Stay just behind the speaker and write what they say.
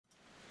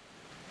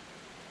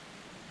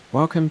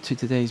Welcome to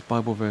today's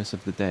Bible verse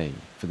of the day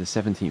for the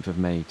 17th of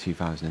May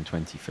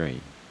 2023.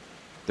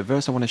 The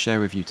verse I want to share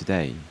with you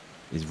today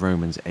is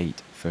Romans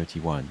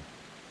 8:31,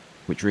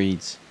 which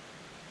reads,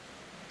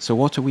 "So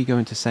what are we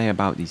going to say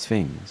about these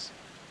things?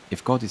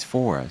 If God is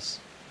for us,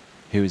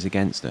 who is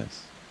against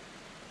us?"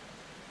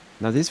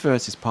 Now this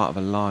verse is part of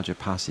a larger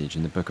passage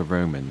in the book of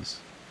Romans,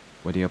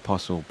 where the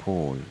Apostle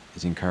Paul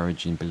is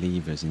encouraging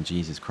believers in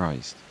Jesus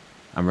Christ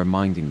and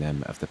reminding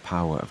them of the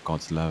power of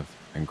God's love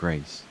and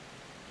grace.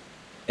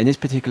 In this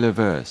particular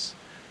verse,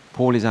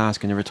 Paul is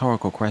asking a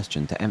rhetorical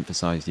question to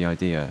emphasize the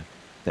idea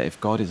that if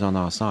God is on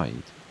our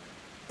side,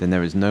 then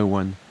there is no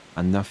one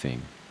and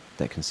nothing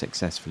that can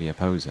successfully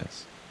oppose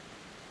us.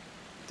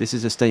 This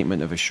is a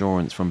statement of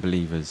assurance from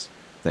believers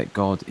that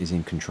God is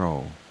in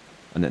control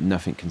and that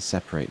nothing can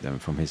separate them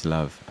from his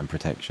love and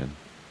protection.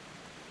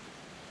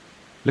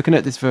 Looking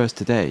at this verse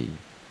today,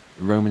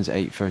 Romans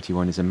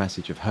 8:31 is a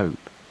message of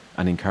hope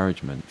and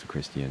encouragement for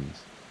Christians,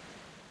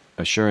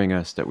 assuring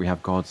us that we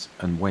have God's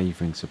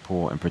unwavering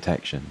support and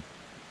protection.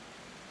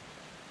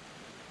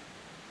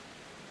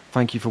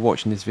 Thank you for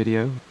watching this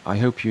video. I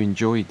hope you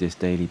enjoyed this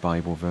daily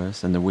Bible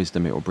verse and the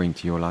wisdom it will bring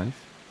to your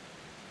life.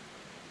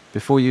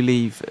 Before you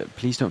leave,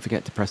 please don't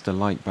forget to press the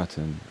like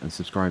button and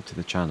subscribe to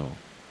the channel.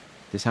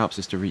 This helps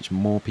us to reach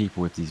more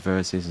people with these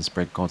verses and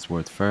spread God's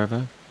word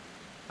further,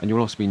 and you'll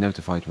also be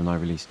notified when I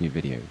release new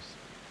videos.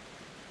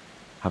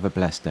 Have a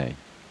blessed day.